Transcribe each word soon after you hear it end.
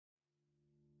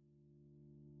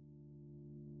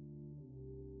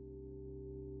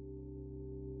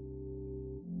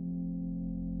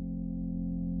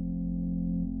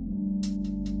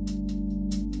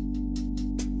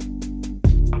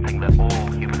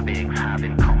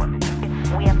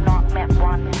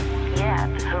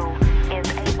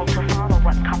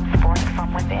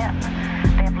from within.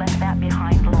 They have left that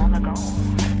behind long ago.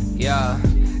 Yeah.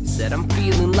 Said I'm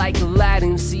feeling like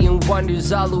Aladdin, seeing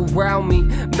wonders all around me.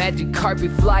 Magic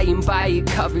carpet flying by, it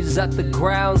covers up the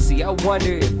ground. See, I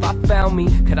wonder if I found me.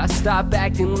 Could I stop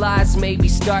acting lost, maybe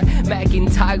start mackin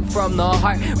talk from the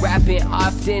heart. Rapping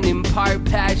often, impart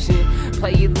passion.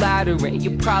 Play it louder and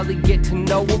you probably get to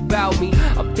know about me.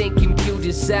 I'm thinking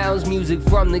Puget Sounds, music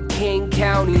from the King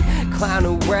County. Clown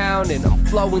around and I'm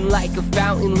flowing like a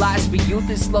fountain. Lost but youth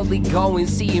is slowly going,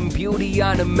 seeing beauty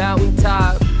on a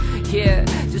mountaintop. Yeah,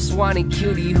 just want a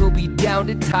cutie who'll be down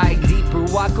to tie deeper.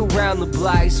 Walk around the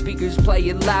block, speakers play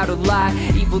it loud a lot.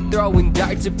 Evil throwing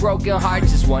darts at broken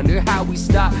hearts. Just wonder how we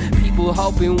stop. People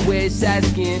hoping, wish,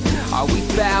 asking, are we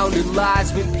found or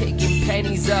lost? Been picking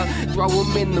pennies up, throw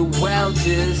them in the well.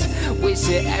 Just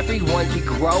wishing everyone could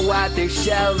grow out their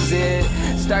shells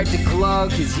and start to glow.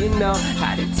 Cause you know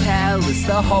how to tell. It's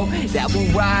the hope that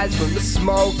will rise from the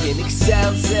smoke and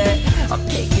excel. Said I'm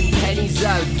picking pennies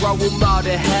up, throw them all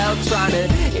to hell. Trying to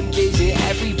envision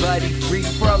everybody free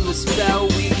from the spell.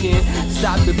 We can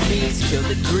stop the beast, kill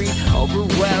the greed,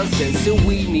 overwhelm. Sense that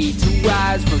we need to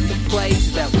rise from the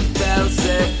place that we fell.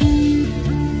 Said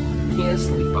can't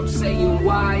sleep, I'm saying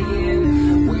why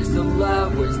in? Where's the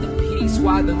love, where's the peace,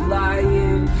 why the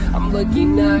lying? I'm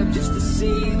looking up just to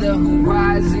see the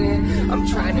horizon. I'm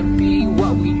trying to be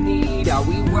what we need, are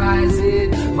we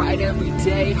rising? Right every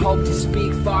day, hope to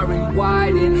speak far and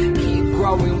wide and keep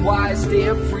growing wise,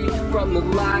 stand free from the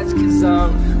lies. Cause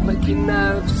I'm looking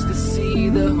up just to see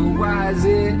the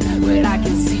horizon, but I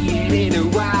can see it in a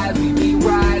rise. We be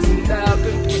rising up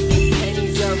and picking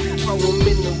pennies up, throw them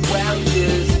in the well.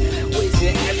 Just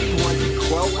wishing everyone could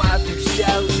grow out their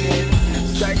shells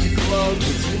and start to glow.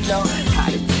 Cause you know how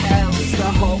to tell. It's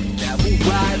the hope that we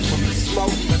rise from the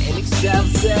smoke and excel.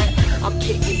 Set I'm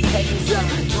picking pennies up,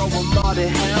 throw them all to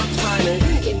hell. Trying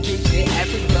to envision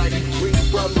everybody free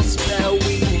from the spell.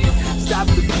 We can stop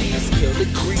the beast, kill the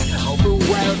greed,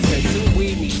 overwhelm. Sense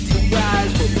we need to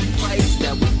rise from the place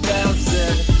that we fell.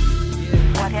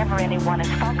 Whatever anyone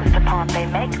is focused upon, they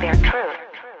make their truth.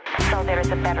 So there is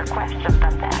a better question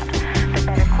than that. The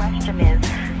better question is,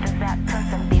 does that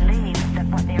person believe that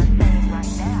what they are saying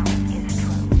right now is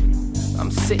true?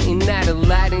 I'm sitting at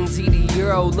Aladdin's, eat a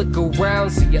euro, look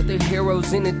around, see other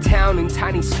heroes in the town and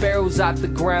tiny sparrows off the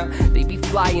ground. They be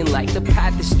flying like the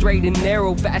path is straight and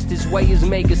narrow, fastest way is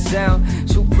make a sound.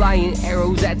 Shoot flying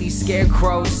arrows at these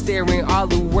scarecrows, staring all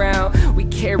around. We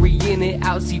carrying it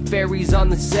out, see fairies on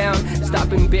the sound.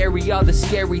 Stop and bury all the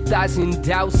scary thoughts and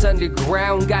doubts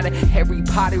underground. Got a Harry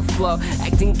Potter flow,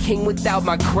 acting king without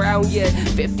my crown. Yeah,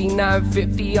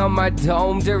 5950 on my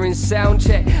dome during sound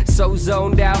check. So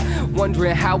zoned out,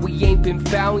 wondering how we ain't been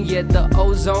found yet. The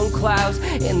ozone clouds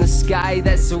in the sky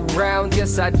that surround.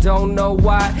 Yes, I don't know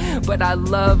why, but I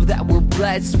love that we're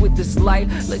blessed with this light.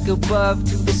 Look above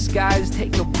to the skies,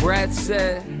 take a breath,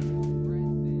 said